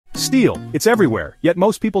Steel, it's everywhere, yet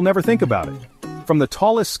most people never think about it. From the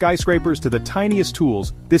tallest skyscrapers to the tiniest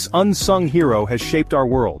tools, this unsung hero has shaped our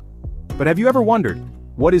world. But have you ever wondered,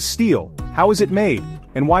 what is steel, how is it made,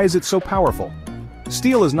 and why is it so powerful?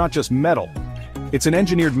 Steel is not just metal. It's an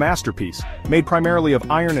engineered masterpiece, made primarily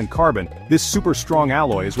of iron and carbon. This super strong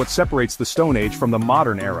alloy is what separates the Stone Age from the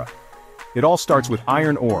modern era. It all starts with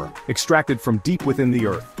iron ore, extracted from deep within the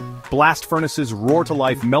earth. Blast furnaces roar to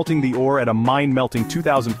life, melting the ore at a mind-melting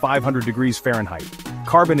 2,500 degrees Fahrenheit.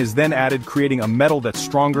 Carbon is then added, creating a metal that's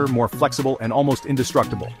stronger, more flexible, and almost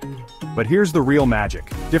indestructible. But here's the real magic.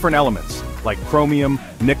 Different elements, like chromium,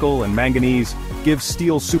 nickel, and manganese, give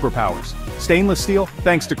steel superpowers. Stainless steel,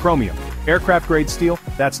 thanks to chromium. Aircraft-grade steel,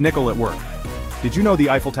 that's nickel at work. Did you know the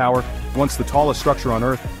Eiffel Tower, once the tallest structure on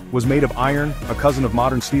Earth, was made of iron, a cousin of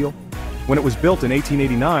modern steel? When it was built in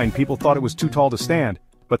 1889, people thought it was too tall to stand.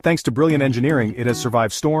 But thanks to brilliant engineering, it has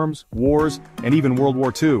survived storms, wars, and even World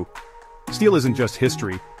War II. Steel isn't just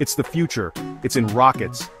history, it's the future. It's in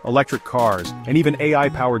rockets, electric cars, and even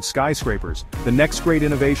AI-powered skyscrapers. The next great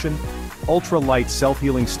innovation? Ultra-light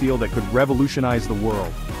self-healing steel that could revolutionize the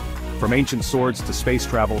world. From ancient swords to space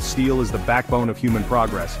travel, steel is the backbone of human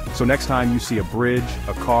progress. So next time you see a bridge,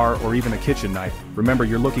 a car, or even a kitchen knife, remember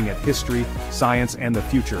you're looking at history, science, and the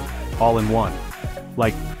future, all in one.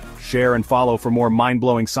 Like, share and follow for more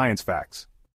mind-blowing science facts.